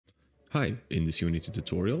Hi, in this Unity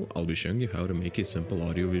tutorial, I'll be showing you how to make a simple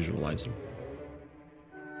audio visualizer.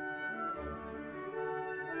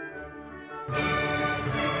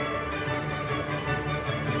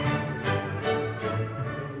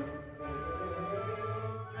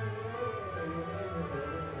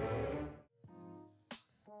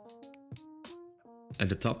 At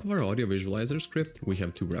the top of our audio visualizer script, we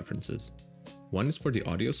have two references. One is for the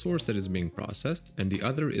audio source that is being processed, and the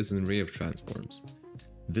other is an array of transforms.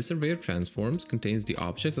 This array of transforms contains the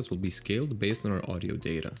objects that will be scaled based on our audio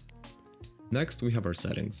data. Next, we have our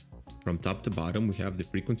settings. From top to bottom, we have the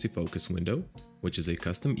frequency focus window, which is a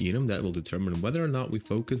custom enum that will determine whether or not we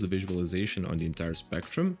focus the visualization on the entire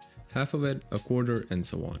spectrum, half of it, a quarter, and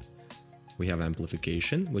so on. We have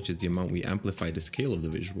amplification, which is the amount we amplify the scale of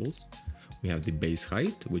the visuals. We have the base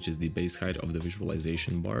height, which is the base height of the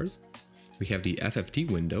visualization bars. We have the FFT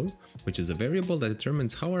window, which is a variable that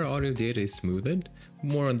determines how our audio data is smoothed.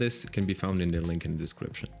 More on this can be found in the link in the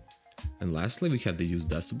description. And lastly, we have the use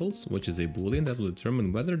decibels, which is a boolean that will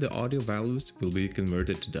determine whether the audio values will be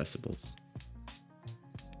converted to decibels.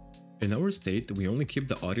 In our state, we only keep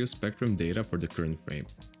the audio spectrum data for the current frame.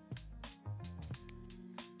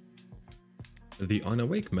 The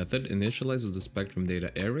onAwake method initializes the spectrum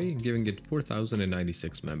data array, giving it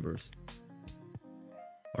 4096 members.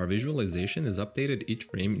 Our visualization is updated each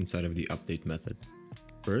frame inside of the update method.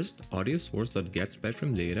 First, audio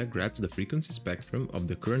source.getSpectrum data grabs the frequency spectrum of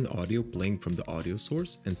the current audio playing from the audio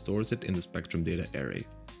source and stores it in the spectrum data array.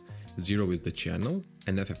 0 is the channel,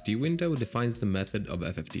 and FFT window defines the method of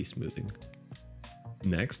FFT smoothing.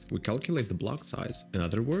 Next, we calculate the block size, in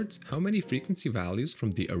other words, how many frequency values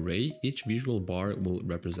from the array each visual bar will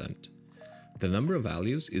represent. The number of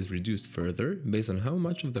values is reduced further based on how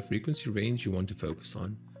much of the frequency range you want to focus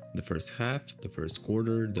on, the first half, the first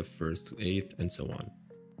quarter, the first eighth, and so on.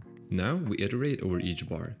 Now we iterate over each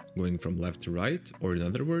bar, going from left to right, or in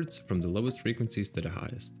other words, from the lowest frequencies to the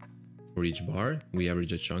highest. For each bar, we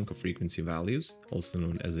average a chunk of frequency values, also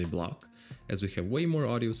known as a block, as we have way more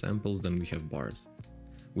audio samples than we have bars.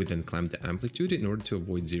 We then clamp the amplitude in order to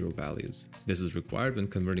avoid zero values. This is required when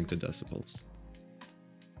converting to decibels.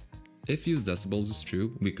 If use decibels is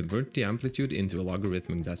true, we convert the amplitude into a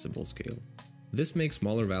logarithmic decibel scale. This makes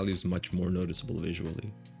smaller values much more noticeable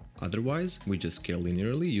visually. Otherwise, we just scale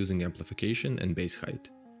linearly using amplification and base height.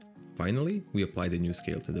 Finally, we apply the new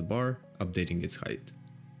scale to the bar, updating its height.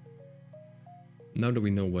 Now that we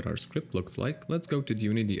know what our script looks like, let's go to the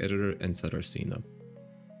Unity editor and set our scene up.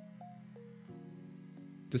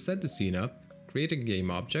 To set the scene up, create a game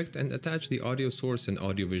object and attach the audio source and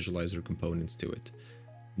audio visualizer components to it.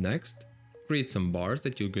 Next, create some bars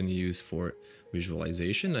that you're going to use for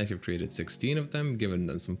visualization. I have created 16 of them, given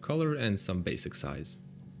them some color and some basic size.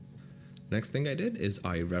 Next thing I did is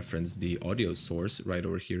I referenced the audio source right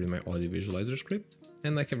over here in my audio visualizer script,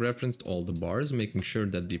 and I have referenced all the bars, making sure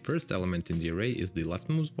that the first element in the array is the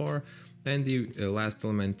leftmost bar, and the last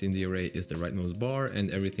element in the array is the rightmost bar, and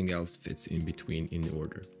everything else fits in between in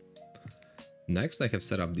order. Next, I have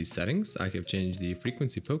set up these settings. I have changed the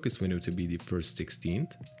frequency focus window to be the first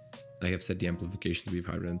 16th. I have set the amplification to be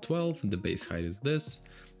 512, the base height is this,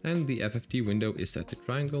 and the FFT window is set to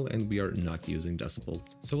triangle, and we are not using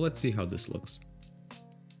decibels. So let's see how this looks.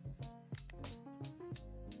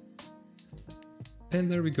 And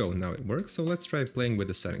there we go, now it works. So let's try playing with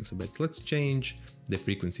the settings a bit. Let's change the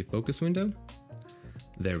frequency focus window.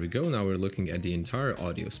 There we go, now we're looking at the entire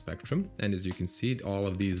audio spectrum, and as you can see, all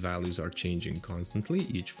of these values are changing constantly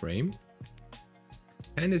each frame.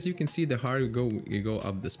 And as you can see, the higher you go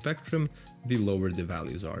up the spectrum, the lower the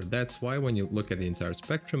values are. That's why when you look at the entire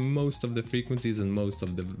spectrum, most of the frequencies and most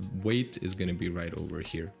of the weight is going to be right over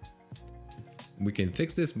here. We can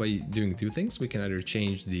fix this by doing two things. We can either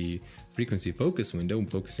change the frequency focus window,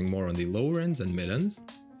 focusing more on the lower ends and mid ends.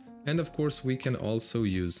 And of course, we can also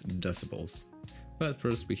use decibels. But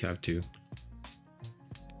first we have to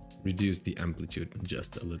reduce the amplitude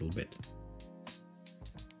just a little bit.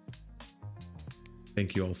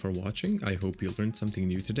 Thank you all for watching. I hope you learned something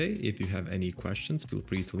new today. If you have any questions, feel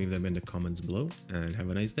free to leave them in the comments below, and have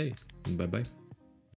a nice day. Bye bye.